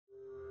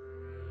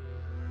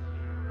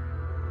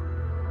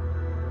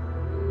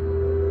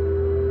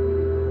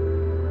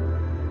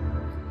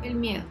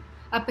miedo,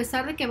 a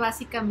pesar de que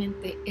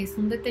básicamente es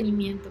un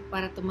detenimiento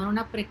para tomar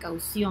una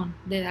precaución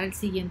de dar el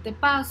siguiente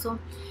paso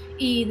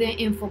y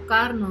de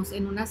enfocarnos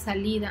en una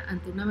salida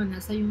ante una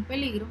amenaza y un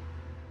peligro,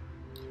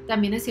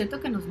 también es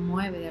cierto que nos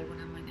mueve de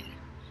alguna manera.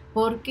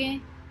 ¿Por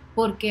qué?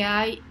 Porque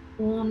hay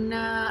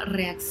una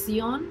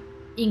reacción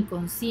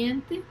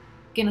inconsciente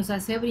que nos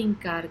hace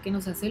brincar, que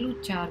nos hace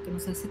luchar, que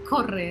nos hace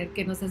correr,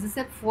 que nos hace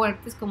ser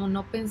fuertes como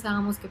no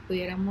pensábamos que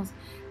pudiéramos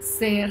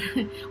ser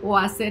o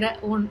hacer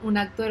un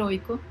acto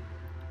heroico,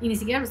 y ni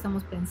siquiera lo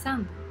estamos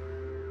pensando.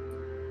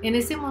 En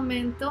ese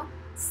momento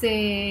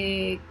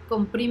se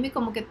comprime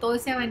como que todo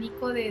ese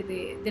abanico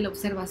de la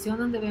observación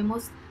donde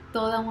vemos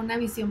toda una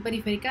visión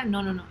periférica.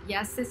 No,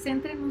 ya se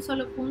centra en un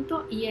solo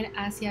punto y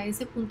hacia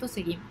ese punto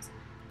seguimos.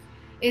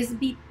 Es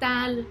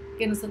vital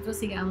que nosotros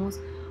sigamos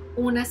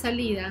una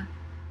salida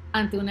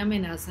ante una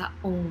amenaza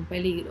o un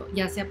peligro,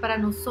 ya sea para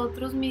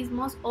nosotros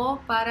mismos o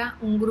para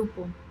un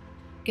grupo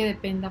que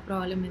dependa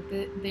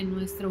probablemente de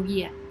nuestro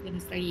guía, de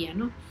nuestra guía,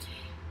 ¿no?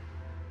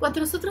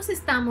 Cuando nosotros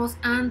estamos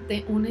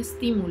ante un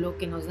estímulo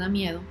que nos da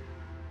miedo,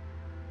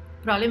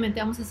 probablemente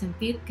vamos a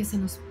sentir que se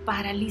nos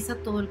paraliza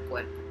todo el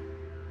cuerpo.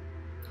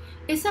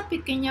 Esa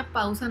pequeña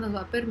pausa nos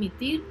va a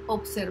permitir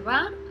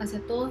observar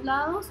hacia todos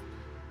lados,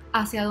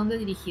 hacia dónde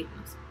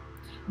dirigirnos.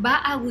 Va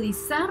a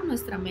agudizar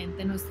nuestra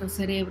mente, nuestro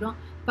cerebro,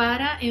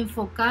 para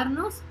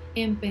enfocarnos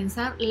en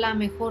pensar la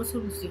mejor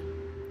solución.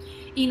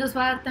 Y nos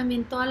va a dar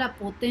también toda la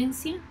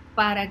potencia.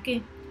 ¿Para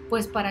qué?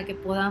 Pues para que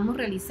podamos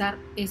realizar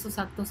esos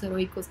actos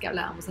heroicos que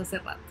hablábamos hace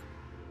rato.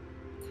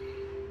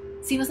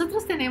 Si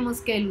nosotros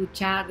tenemos que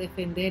luchar,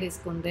 defender,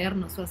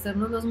 escondernos o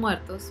hacernos los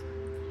muertos,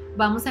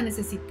 vamos a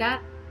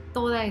necesitar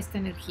toda esta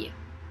energía,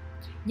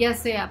 ya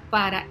sea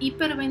para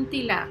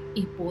hiperventilar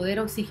y poder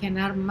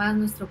oxigenar más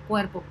nuestro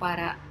cuerpo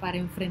para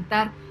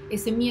enfrentar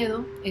ese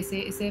miedo,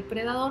 ese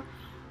depredador,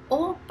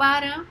 o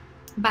para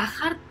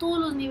bajar todos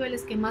los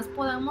niveles que más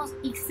podamos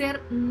y ser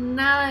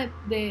nada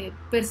de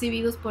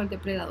percibidos por el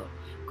depredador.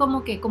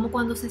 Como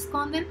cuando se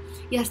esconden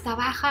y hasta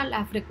baja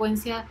la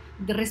frecuencia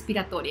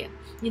respiratoria.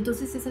 Y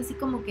entonces es así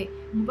como que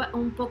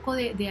un poco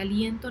de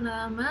aliento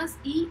nada más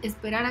y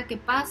esperar a que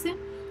pase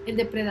el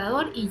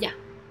depredador y ya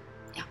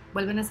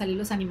vuelven a salir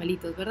los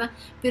animalitos, ¿verdad?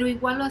 Pero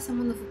igual lo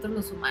hacemos nosotros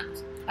los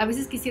humanos. A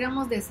veces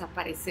quisiéramos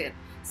desaparecer,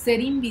 ser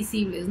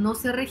invisibles, no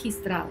ser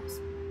registrados.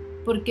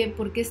 ¿Por qué?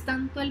 Porque es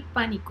tanto el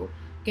pánico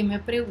que me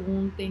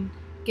pregunten,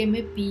 que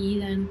me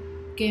pidan,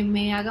 que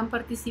me hagan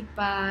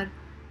participar,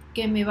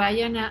 que me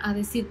vayan a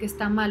decir que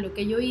está mal lo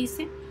que yo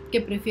hice,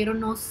 que prefiero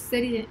no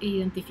ser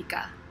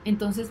identificada.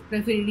 Entonces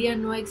preferiría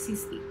no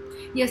existir.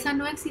 Y esa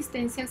no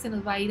existencia se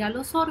nos va a ir a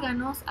los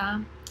órganos,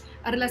 a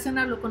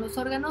relacionarlo con los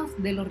órganos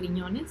de los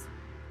riñones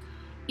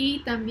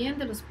y también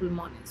de los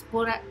pulmones,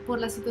 por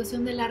la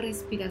situación de la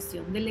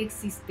respiración, de la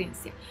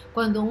existencia.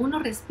 Cuando uno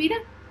respira,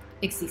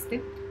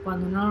 existe.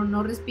 Cuando uno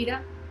no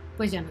respira,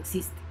 pues ya no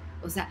existe.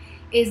 O sea,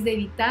 es de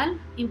vital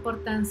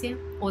importancia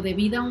o de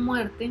vida o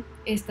muerte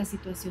esta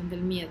situación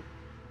del miedo.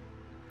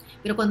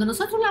 Pero cuando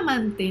nosotros la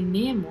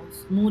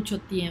mantenemos mucho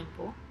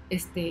tiempo,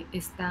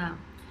 esta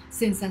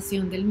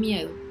sensación del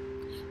miedo,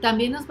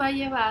 también nos va a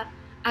llevar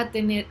a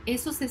tener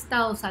esos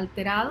estados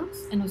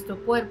alterados en nuestro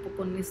cuerpo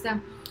con esta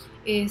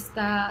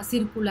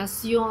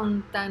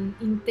circulación tan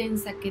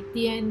intensa que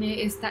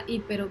tiene, esta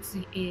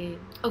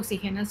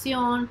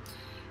hiperoxigenación,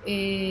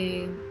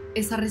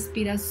 esa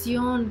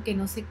respiración que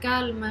no se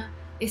calma,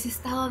 ese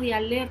estado de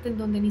alerta en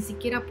donde ni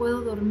siquiera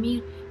puedo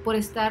dormir por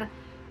estar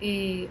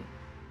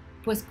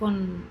pues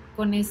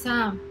con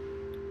esa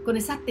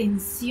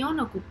tensión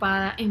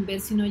ocupada en ver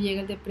si no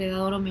llega el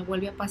depredador o me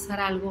vuelve a pasar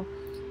algo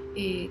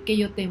que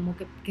yo temo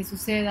que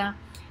suceda.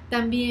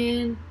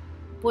 También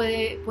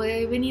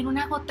puede venir un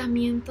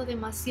agotamiento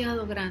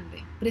demasiado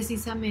grande,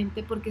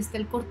 precisamente porque está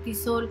el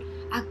cortisol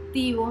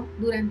activo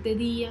durante el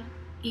día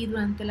y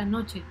durante la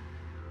noche.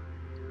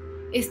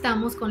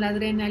 Estamos con la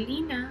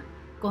adrenalina,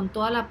 con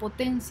toda la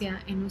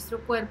potencia en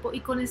nuestro cuerpo y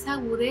con esa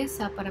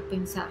agudeza para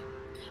pensar.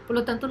 Por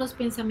lo tanto, los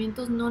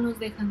pensamientos no nos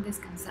dejan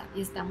descansar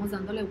y estamos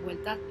dándole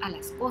vueltas a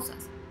las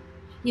cosas.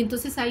 Y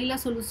entonces ahí las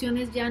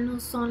soluciones ya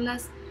no son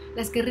las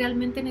que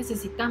realmente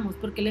necesitamos,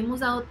 porque le hemos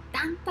dado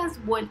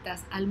tantas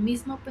vueltas al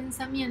mismo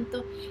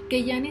pensamiento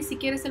que ya ni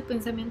siquiera es el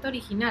pensamiento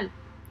original.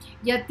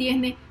 Ya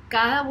tiene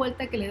cada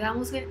vuelta que le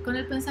damos con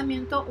el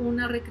pensamiento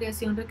una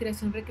recreación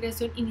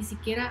y ni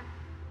siquiera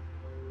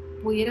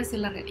pudiera ser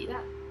la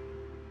realidad.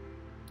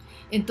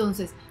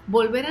 Entonces,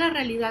 volver a la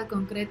realidad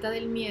concreta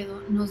del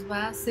miedo nos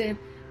va a hacer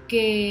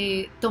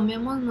que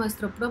tomemos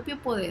nuestro propio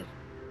poder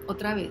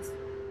otra vez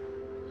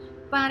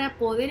para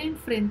poder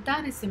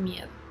enfrentar ese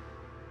miedo.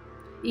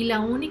 Y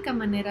la única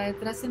manera de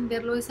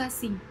trascenderlo es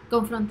así,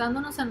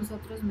 confrontándonos a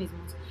nosotros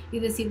mismos y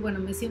decir, bueno,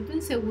 me siento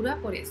insegura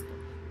por esto,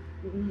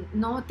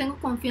 no tengo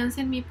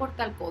confianza en mí por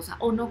tal cosa,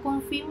 o no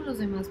confío en los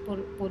demás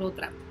por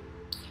otra.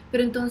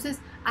 Pero entonces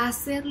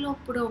hacer lo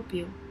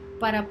propio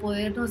para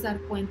podernos dar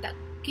cuenta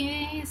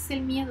qué es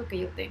el miedo que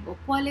yo tengo,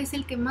 cuál es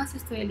el que más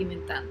estoy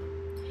alimentando.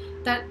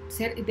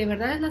 De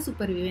verdad es la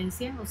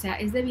supervivencia, o sea,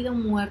 es de vida o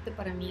muerte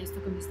para mí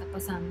esto que me está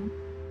pasando.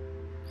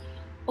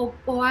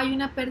 o hay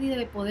una pérdida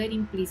de poder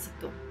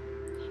implícito,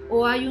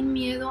 o hay un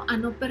miedo a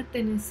no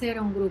pertenecer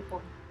a un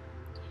grupo,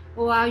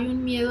 o hay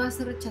un miedo a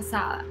ser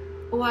rechazada,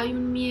 o hay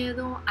un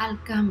miedo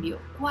al cambio.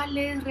 ¿Cuál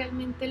es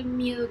realmente el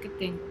miedo que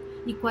tengo?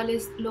 ¿Y cuál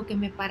es lo que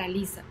me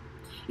paraliza?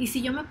 Y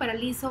si yo me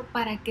paralizo,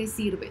 ¿para qué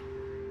sirve?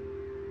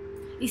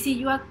 Y si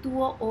yo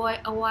actúo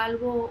o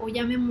algo, o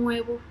ya me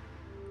muevo,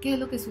 ¿qué es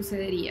lo que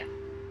sucedería?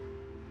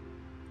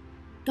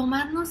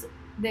 Tomarnos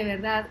de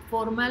verdad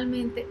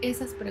formalmente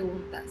esas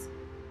preguntas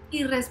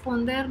y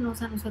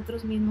respondernos a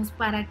nosotros mismos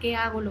para qué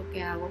hago lo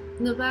que hago,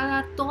 nos va a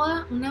dar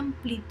toda una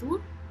amplitud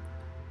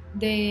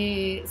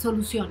de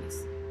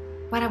soluciones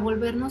para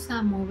volvernos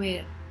a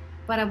mover,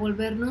 para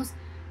volvernos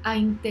a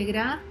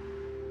integrar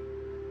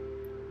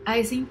a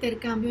ese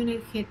intercambio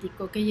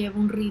energético que lleva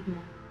un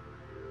ritmo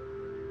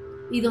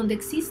y donde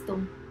existo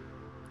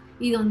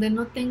y donde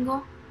no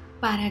tengo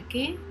para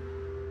qué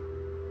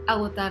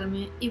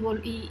agotarme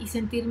y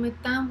sentirme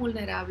tan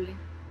vulnerable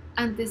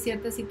ante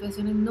ciertas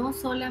situaciones, no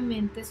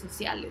solamente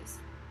sociales,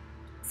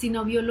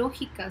 sino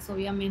biológicas,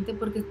 obviamente,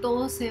 porque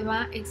todo se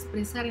va a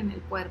expresar en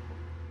el cuerpo,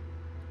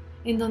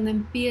 en donde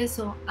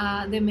empiezo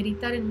a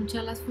demeritar en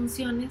muchas de las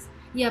funciones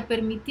y a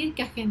permitir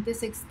que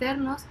agentes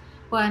externos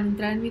puedan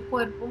entrar en mi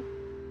cuerpo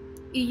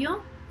y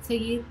yo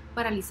seguir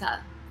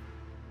paralizada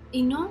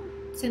y no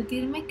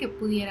sentirme que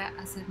pudiera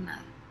hacer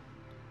nada.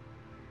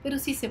 Pero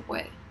sí se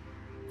puede.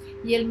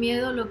 Y el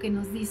miedo lo que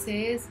nos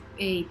dice es,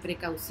 hey,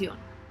 precaución,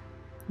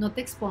 no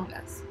te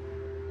expongas,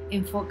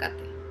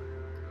 enfócate,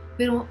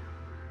 pero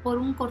por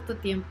un corto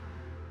tiempo.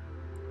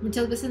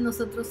 Muchas veces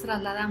nosotros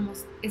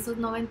trasladamos esos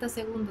 90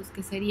 segundos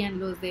que serían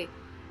los de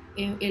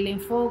el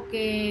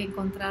enfoque,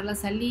 encontrar la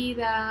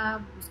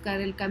salida,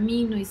 buscar el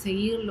camino y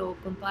seguirlo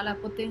con toda la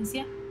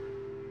potencia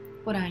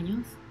por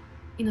años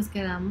y nos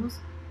quedamos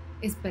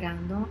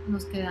esperando,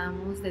 nos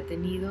quedamos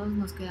detenidos,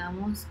 nos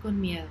quedamos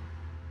con miedo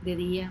de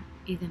día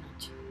y de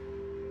noche.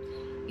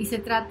 Y se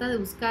trata de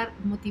buscar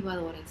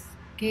motivadores.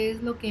 ¿Qué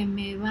es lo que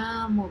me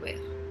va a mover?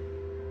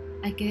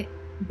 Hay que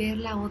ver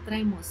la otra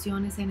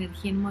emoción, esa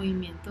energía en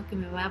movimiento que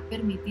me va a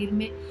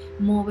permitirme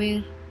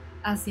mover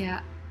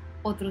hacia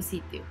otro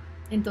sitio.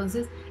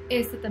 Entonces,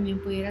 este también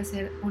pudiera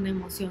ser una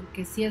emoción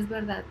que sí es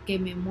verdad que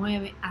me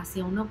mueve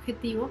hacia un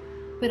objetivo,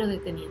 pero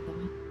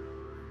deteniéndome.